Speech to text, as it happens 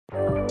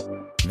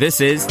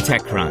This is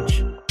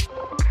TechCrunch.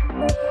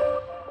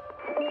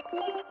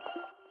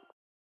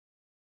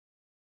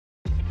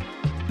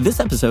 This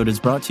episode is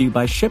brought to you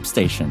by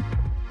ShipStation.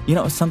 You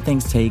know, some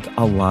things take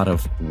a lot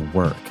of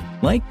work,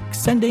 like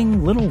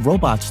sending little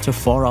robots to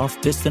far-off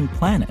distant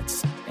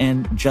planets.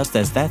 And just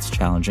as that's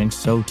challenging,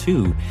 so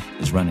too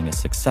is running a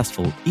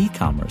successful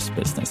e-commerce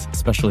business,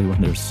 especially when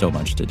there's so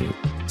much to do.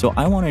 So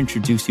I want to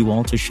introduce you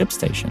all to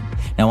ShipStation.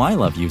 Now, I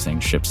love using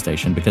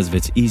ShipStation because of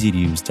its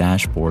easy-to-use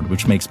dashboard,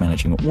 which makes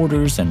managing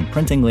orders and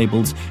printing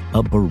labels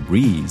a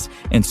breeze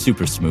and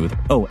super smooth.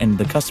 Oh, and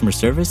the customer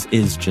service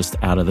is just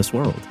out of this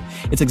world.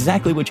 It's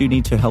exactly what you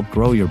need to help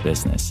grow your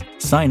business.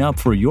 Sign up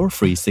for your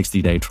free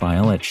 60-day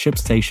trial at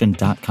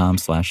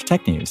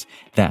shipstation.com/technews.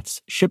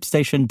 That's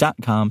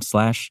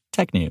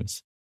shipstation.com/technews.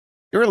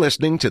 You're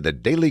listening to the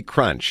Daily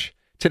Crunch.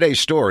 Today's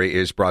story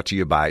is brought to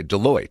you by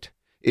Deloitte.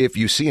 If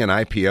you see an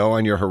IPO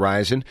on your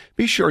horizon,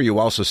 be sure you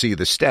also see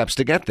the steps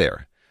to get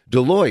there.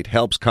 Deloitte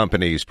helps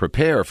companies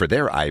prepare for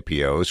their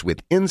IPOs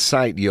with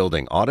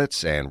insight-yielding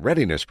audits and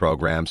readiness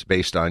programs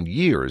based on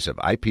years of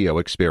IPO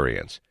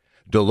experience.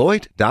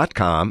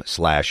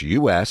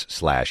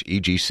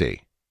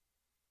 Deloitte.com/US/EGC.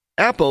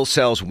 Apple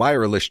sells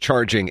wireless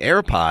charging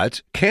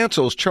AirPods,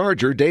 cancels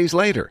charger days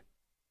later.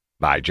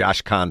 By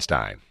Josh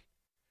Constein.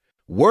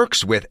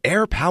 Works with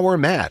AirPower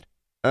Mat?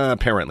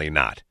 Apparently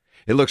not.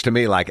 It looks to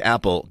me like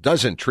Apple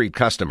doesn't treat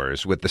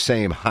customers with the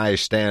same high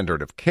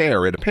standard of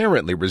care it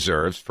apparently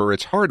reserves for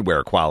its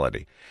hardware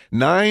quality.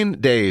 9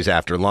 days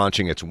after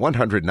launching its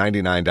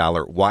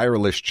 $199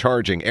 wireless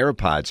charging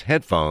AirPods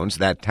headphones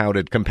that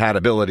touted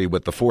compatibility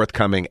with the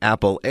forthcoming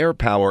Apple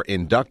AirPower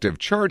inductive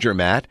charger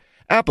mat,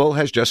 Apple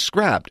has just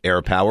scrapped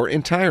AirPower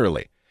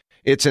entirely.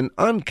 It's an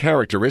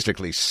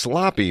uncharacteristically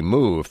sloppy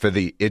move for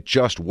the It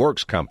Just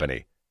Works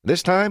company.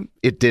 This time,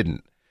 it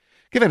didn't.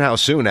 Given how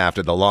soon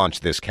after the launch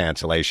this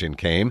cancellation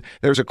came,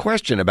 there's a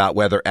question about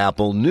whether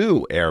Apple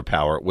knew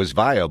AirPower was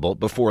viable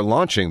before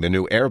launching the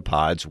new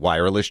AirPods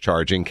wireless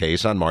charging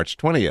case on March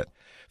 20th.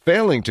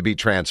 Failing to be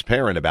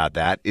transparent about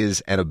that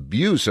is an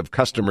abuse of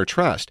customer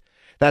trust.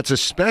 That's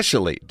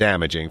especially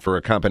damaging for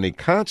a company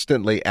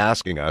constantly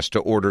asking us to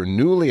order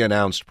newly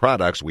announced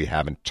products we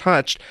haven't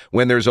touched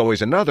when there's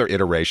always another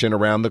iteration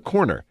around the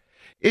corner.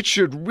 It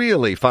should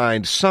really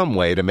find some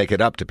way to make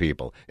it up to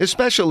people,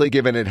 especially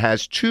given it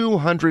has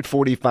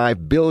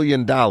 $245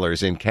 billion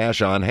in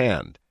cash on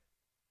hand.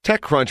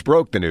 TechCrunch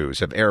broke the news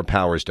of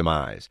AirPower's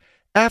demise.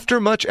 After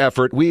much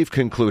effort, we've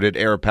concluded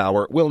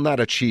AirPower will not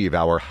achieve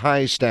our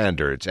high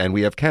standards, and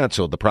we have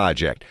canceled the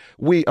project.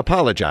 We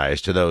apologize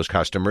to those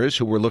customers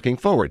who were looking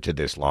forward to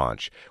this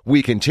launch.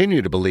 We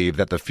continue to believe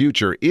that the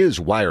future is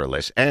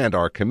wireless and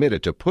are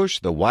committed to push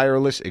the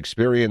wireless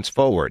experience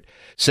forward,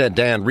 said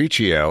Dan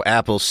Riccio,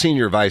 Apple's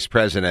Senior Vice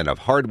President of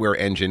Hardware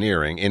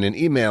Engineering, in an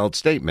emailed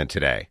statement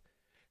today.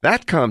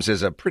 That comes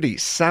as a pretty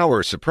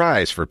sour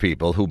surprise for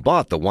people who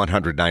bought the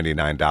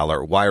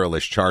 $199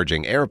 wireless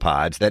charging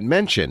AirPods that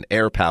mention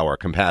AirPower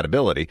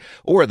compatibility,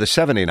 or the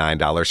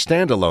 $79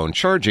 standalone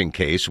charging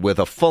case with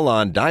a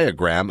full-on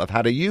diagram of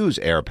how to use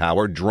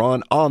AirPower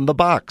drawn on the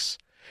box.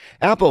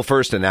 Apple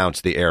first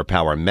announced the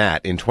AirPower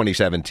Mat in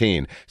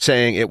 2017,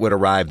 saying it would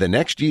arrive the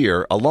next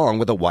year along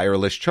with a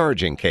wireless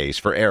charging case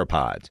for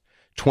AirPods.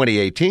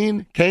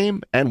 2018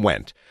 came and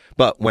went.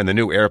 But when the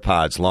new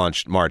AirPods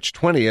launched March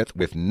 20th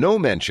with no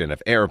mention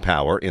of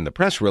AirPower in the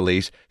press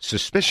release,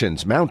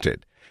 suspicions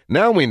mounted.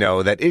 Now we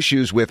know that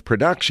issues with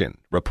production,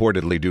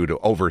 reportedly due to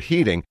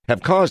overheating,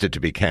 have caused it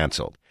to be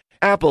canceled.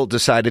 Apple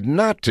decided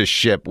not to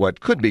ship what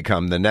could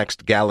become the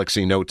next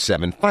Galaxy Note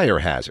 7 fire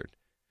hazard.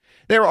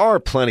 There are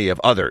plenty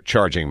of other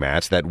charging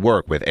mats that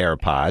work with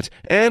AirPods,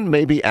 and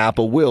maybe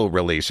Apple will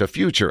release a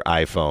future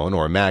iPhone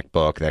or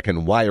MacBook that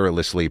can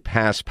wirelessly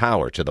pass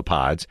power to the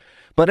pods.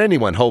 But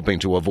anyone hoping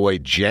to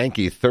avoid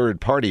janky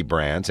third-party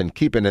brands and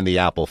keep it in the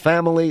Apple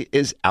family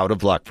is out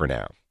of luck for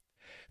now.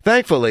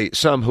 Thankfully,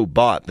 some who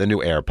bought the new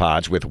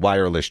AirPods with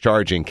wireless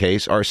charging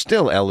case are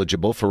still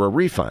eligible for a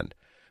refund.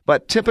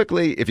 But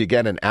typically, if you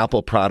get an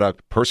Apple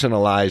product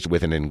personalized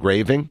with an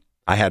engraving,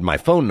 I had my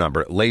phone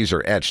number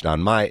laser etched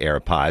on my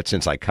AirPods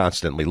since I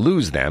constantly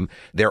lose them,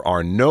 there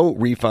are no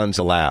refunds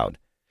allowed.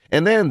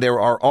 And then there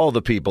are all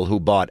the people who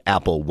bought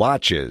Apple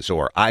Watches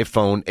or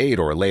iPhone 8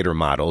 or later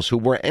models who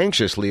were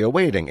anxiously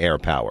awaiting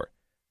AirPower.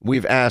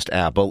 We've asked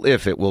Apple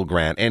if it will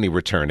grant any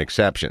return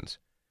exceptions.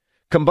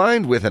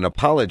 Combined with an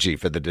apology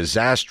for the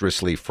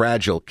disastrously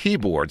fragile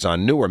keyboards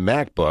on newer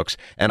MacBooks,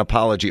 an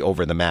apology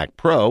over the Mac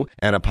Pro,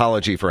 an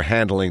apology for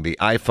handling the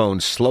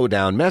iPhone's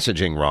slowdown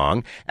messaging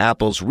wrong,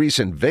 Apple's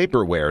recent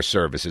vaporware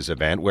services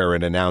event where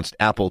it announced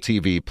Apple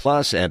TV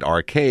Plus and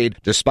Arcade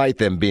despite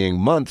them being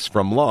months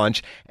from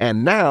launch,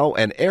 and now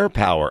an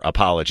AirPower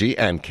apology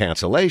and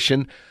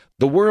cancellation,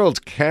 the world's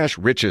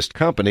cash-richest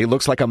company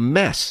looks like a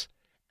mess.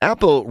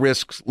 Apple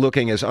risks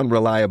looking as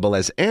unreliable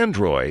as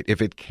Android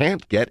if it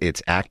can't get its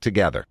act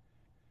together.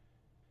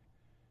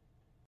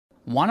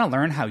 Want to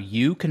learn how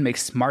you can make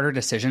smarter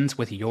decisions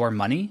with your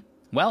money?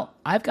 Well,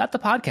 I've got the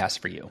podcast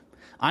for you.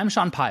 I'm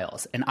Sean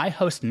Piles, and I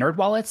host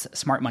NerdWallet's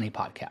Smart Money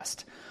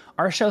Podcast.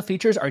 Our show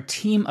features our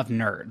team of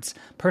nerds,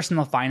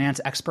 personal finance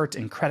experts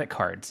in credit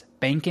cards,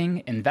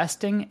 banking,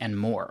 investing, and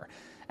more.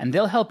 And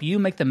they'll help you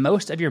make the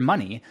most of your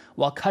money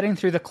while cutting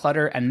through the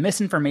clutter and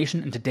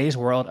misinformation in today's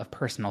world of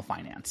personal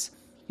finance.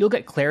 You'll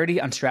get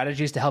clarity on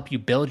strategies to help you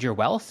build your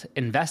wealth,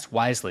 invest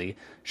wisely,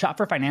 shop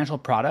for financial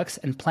products,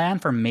 and plan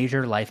for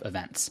major life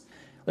events.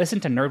 Listen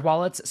to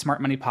NerdWallet's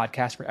Smart Money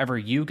Podcast wherever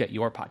you get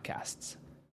your podcasts.